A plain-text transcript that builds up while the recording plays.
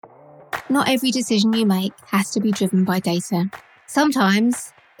not every decision you make has to be driven by data.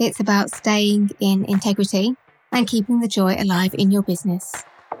 Sometimes it's about staying in integrity and keeping the joy alive in your business.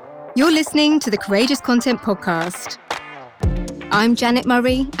 You're listening to the Courageous Content Podcast. I'm Janet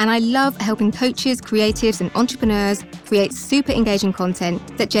Murray, and I love helping coaches, creatives, and entrepreneurs create super engaging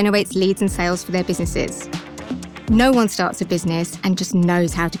content that generates leads and sales for their businesses. No one starts a business and just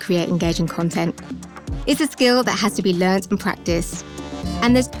knows how to create engaging content. It's a skill that has to be learnt and practiced.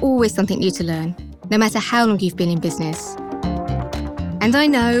 And there's always something new to learn, no matter how long you've been in business. And I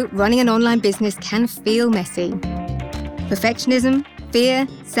know running an online business can feel messy. Perfectionism, fear,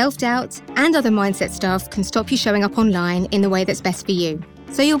 self-doubt, and other mindset stuff can stop you showing up online in the way that's best for you.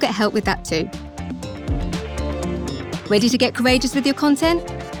 So you'll get help with that too. Ready to get courageous with your content?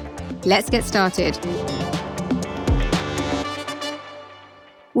 Let's get started.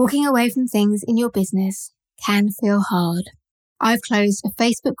 Walking away from things in your business can feel hard. I've closed a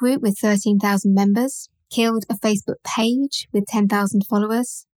Facebook group with 13,000 members, killed a Facebook page with 10,000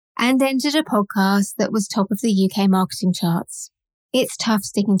 followers, and ended a podcast that was top of the UK marketing charts. It's tough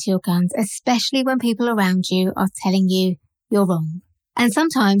sticking to your guns, especially when people around you are telling you you're wrong. And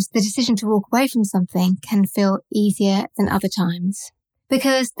sometimes the decision to walk away from something can feel easier than other times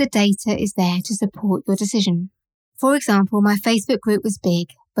because the data is there to support your decision. For example, my Facebook group was big,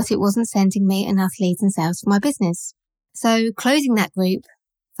 but it wasn't sending me enough leads and sales for my business. So closing that group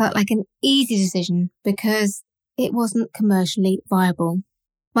felt like an easy decision because it wasn't commercially viable.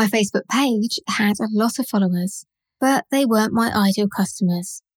 My Facebook page had a lot of followers, but they weren't my ideal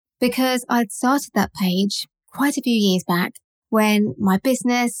customers because I'd started that page quite a few years back when my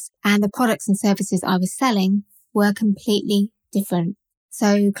business and the products and services I was selling were completely different.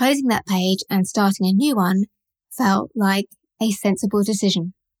 So closing that page and starting a new one felt like a sensible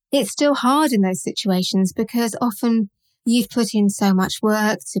decision. It's still hard in those situations because often you've put in so much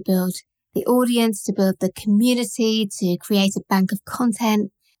work to build the audience, to build the community, to create a bank of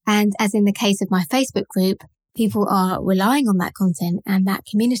content. And as in the case of my Facebook group, people are relying on that content and that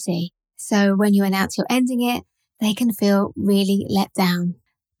community. So when you announce you're ending it, they can feel really let down.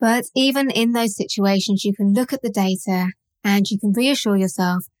 But even in those situations, you can look at the data and you can reassure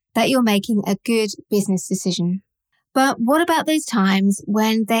yourself that you're making a good business decision. But what about those times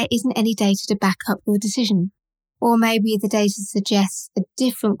when there isn't any data to back up your decision? Or maybe the data suggests a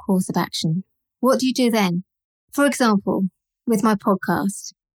different course of action. What do you do then? For example, with my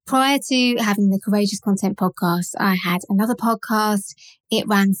podcast, prior to having the Courageous Content Podcast, I had another podcast. It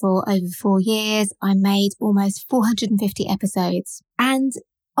ran for over 4 years. I made almost 450 episodes. And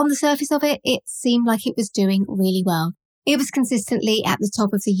on the surface of it, it seemed like it was doing really well. It was consistently at the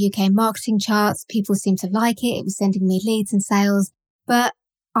top of the UK marketing charts. People seemed to like it. It was sending me leads and sales. But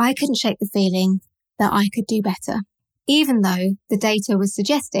I couldn't shake the feeling that I could do better, even though the data was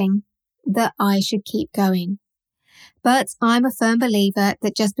suggesting that I should keep going. But I'm a firm believer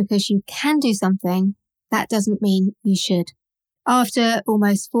that just because you can do something, that doesn't mean you should. After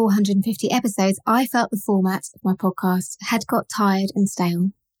almost 450 episodes, I felt the format of my podcast had got tired and stale.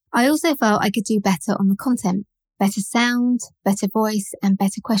 I also felt I could do better on the content, better sound, better voice, and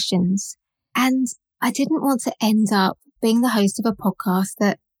better questions. And I didn't want to end up being the host of a podcast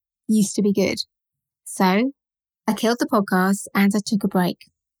that used to be good. So I killed the podcast and I took a break.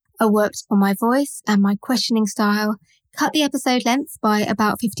 I worked on my voice and my questioning style, cut the episode length by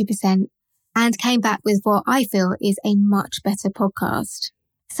about 50%, and came back with what I feel is a much better podcast.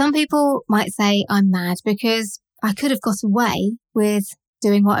 Some people might say I'm mad because I could have got away with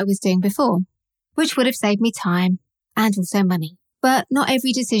doing what I was doing before, which would have saved me time and also money. But not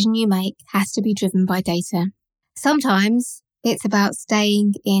every decision you make has to be driven by data. Sometimes it's about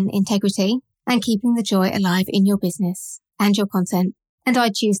staying in integrity and keeping the joy alive in your business and your content. And I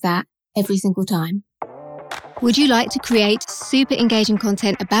choose that every single time. Would you like to create super engaging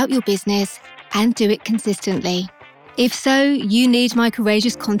content about your business and do it consistently? If so, you need my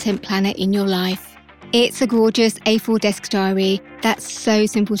Courageous Content Planner in your life. It's a gorgeous A4 desk diary that's so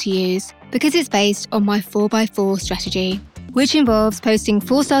simple to use because it's based on my 4x4 strategy, which involves posting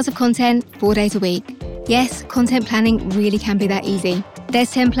 4 styles of content 4 days a week. Yes, content planning really can be that easy.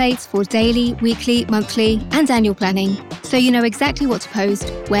 There's templates for daily, weekly, monthly, and annual planning, so you know exactly what to post,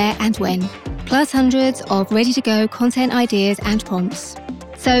 where and when, plus hundreds of ready-to-go content ideas and prompts.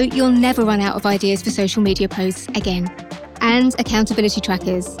 So you'll never run out of ideas for social media posts again. And accountability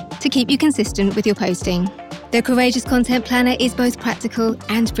trackers to keep you consistent with your posting. The Courageous Content Planner is both practical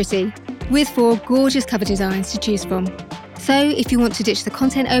and pretty, with 4 gorgeous cover designs to choose from. So if you want to ditch the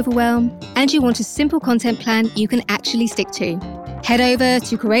content overwhelm and you want a simple content plan you can actually stick to, head over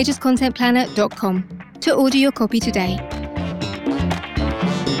to courageouscontentplanner.com to order your copy today.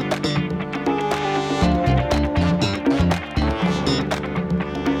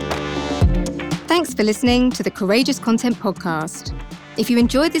 Thanks for listening to the Courageous Content Podcast. If you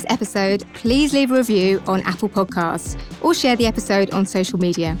enjoyed this episode, please leave a review on Apple Podcasts or share the episode on social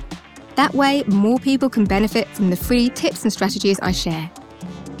media. That way, more people can benefit from the free tips and strategies I share.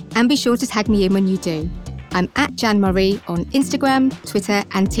 And be sure to tag me in when you do. I'm @Jan Murray on Instagram, Twitter,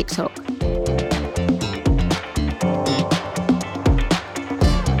 and TikTok.